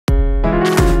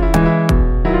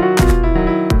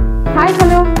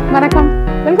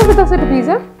Dosa to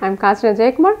Pizza. I'm Kasna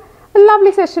Jaykumar. A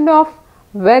lovely session of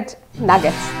veg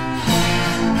nuggets.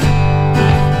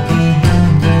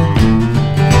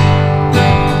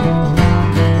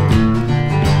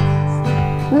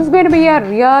 This is going to be a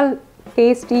real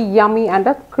tasty, yummy and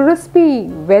a crispy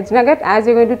veg nugget as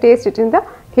you're going to taste it in the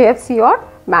KFC or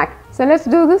Mac. So let's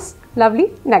do this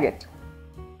lovely nugget.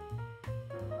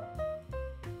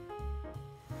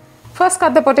 First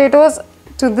cut the potatoes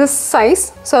to this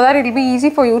size so that it will be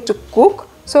easy for you to cook.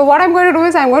 So what I'm going to do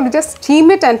is I'm going to just steam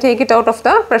it and take it out of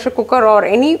the pressure cooker or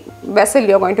any vessel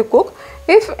you're going to cook.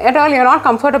 If at all you're not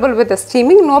comfortable with the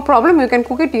steaming, no problem, you can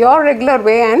cook it your regular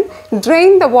way and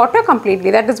drain the water completely.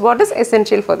 That is what is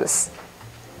essential for this.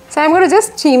 So I'm going to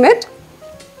just steam it,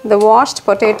 the washed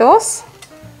potatoes,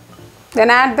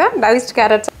 then add the diced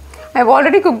carrots. I've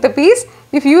already cooked the peas.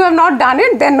 If you have not done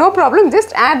it, then no problem,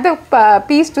 just add the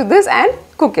peas to this and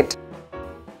cook it.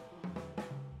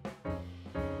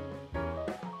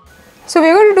 So we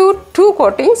are going to do two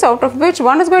coatings, out of which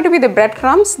one is going to be the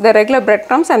breadcrumbs, the regular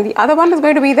breadcrumbs, and the other one is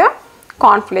going to be the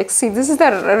cornflakes. See, this is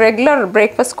the regular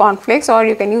breakfast cornflakes, or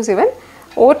you can use even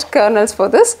oat kernels for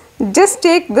this. Just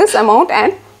take this amount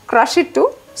and crush it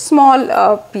to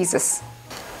small pieces.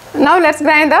 Now let's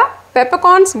grind the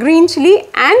peppercorns, green chilli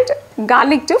and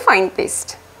garlic to fine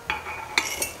paste.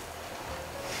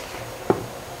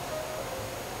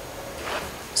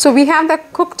 So we have the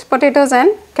cooked potatoes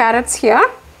and carrots here.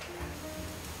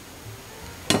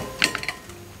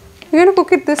 You're going to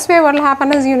cook it this way. What will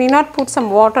happen is you need not put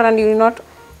some water and you need not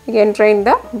again drain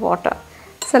the water.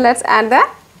 So let's add the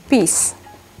peas.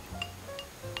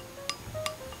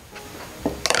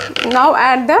 Now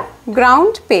add the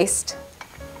ground paste.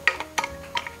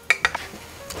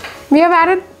 We have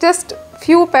added just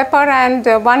few pepper and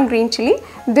one green chili.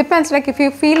 Depends, like if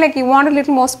you feel like you want a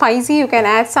little more spicy, you can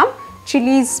add some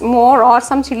chilies more or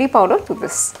some chili powder to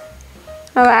this.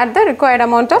 Now add the required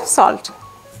amount of salt.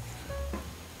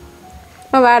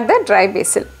 Now add the dry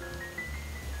basil.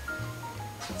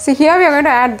 See, here we are going to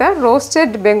add the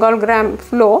roasted Bengal gram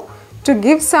flour to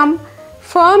give some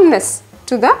firmness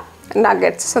to the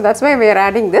nuggets. So that's why we are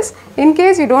adding this. In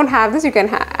case you don't have this, you can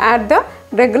add the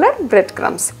regular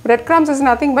breadcrumbs. Breadcrumbs is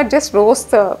nothing but just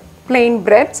roast the plain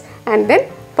breads and then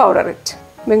powder it.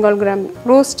 Bengal gram,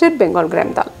 roasted Bengal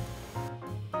gram dal.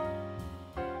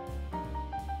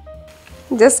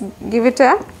 Just give it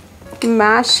a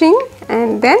mashing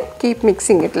and then keep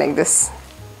mixing it like this.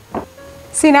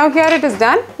 See, now here it is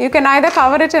done. You can either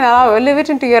cover it and leave it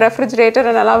into your refrigerator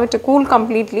and allow it to cool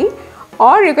completely,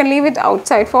 or you can leave it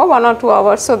outside for 1 or 2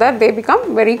 hours so that they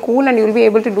become very cool and you will be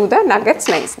able to do the nuggets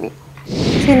nicely.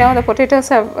 See, now the potatoes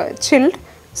have chilled,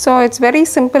 so it's very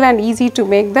simple and easy to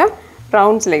make the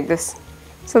rounds like this.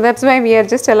 So that's why we are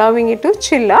just allowing it to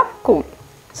chill or cool.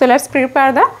 So let's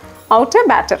prepare the outer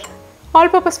batter.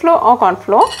 All-purpose flour or corn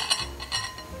flour,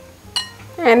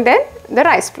 and then the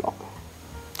rice flour.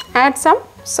 Add some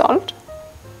salt,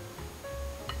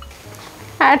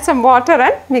 add some water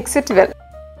and mix it well.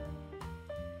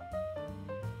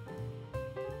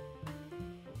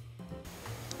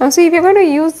 Now see, if you are going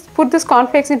to put this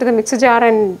cornflakes into the mixer jar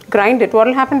and grind it, what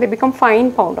will happen? They become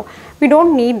fine powder. We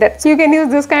don't need that. So you can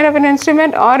use this kind of an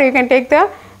instrument, or you can take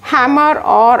the hammer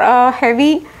or a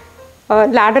heavy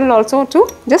ladle also to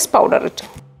just powder it.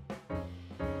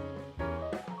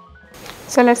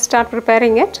 So let's start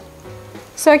preparing it.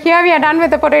 So here we are done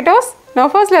with the potatoes. Now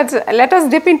first let us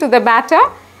dip into the batter,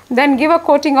 then give a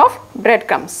coating of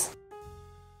breadcrumbs.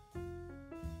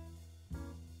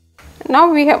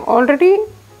 Now we have already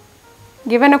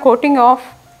given a coating of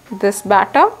this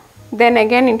batter, then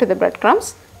again into the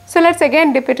breadcrumbs. So let's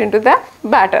again dip it into the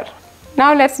batter.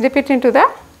 Now let's dip it into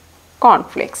the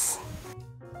cornflakes.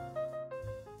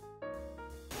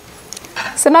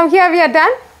 So now here we are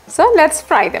done. So let's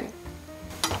fry them.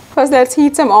 First let's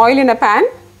heat some oil in a pan.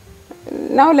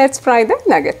 Now let's fry the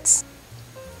nuggets.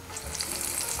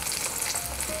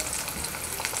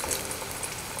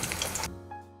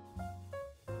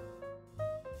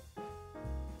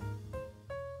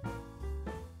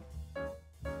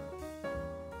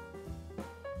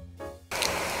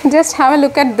 Just have a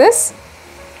look at this.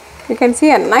 You can see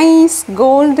a nice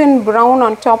golden brown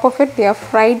on top of it. They are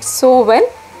fried so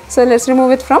well. So let's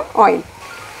remove it from oil.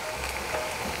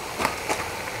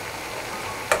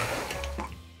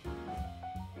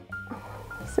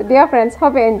 So dear friends,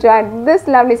 hope you enjoyed this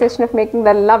lovely session of making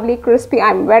the lovely crispy.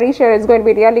 I'm very sure it's going to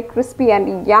be really crispy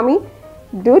and yummy.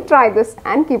 Do try this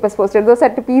and keep us posted.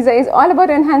 Dosa to Pizza is all about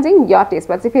enhancing your taste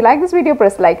buds. If you like this video,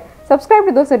 press like, subscribe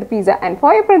to Dosa to Pizza, and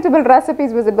for your printable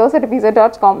recipes, visit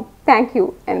dosatopizza.com. Thank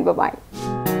you and bye-bye.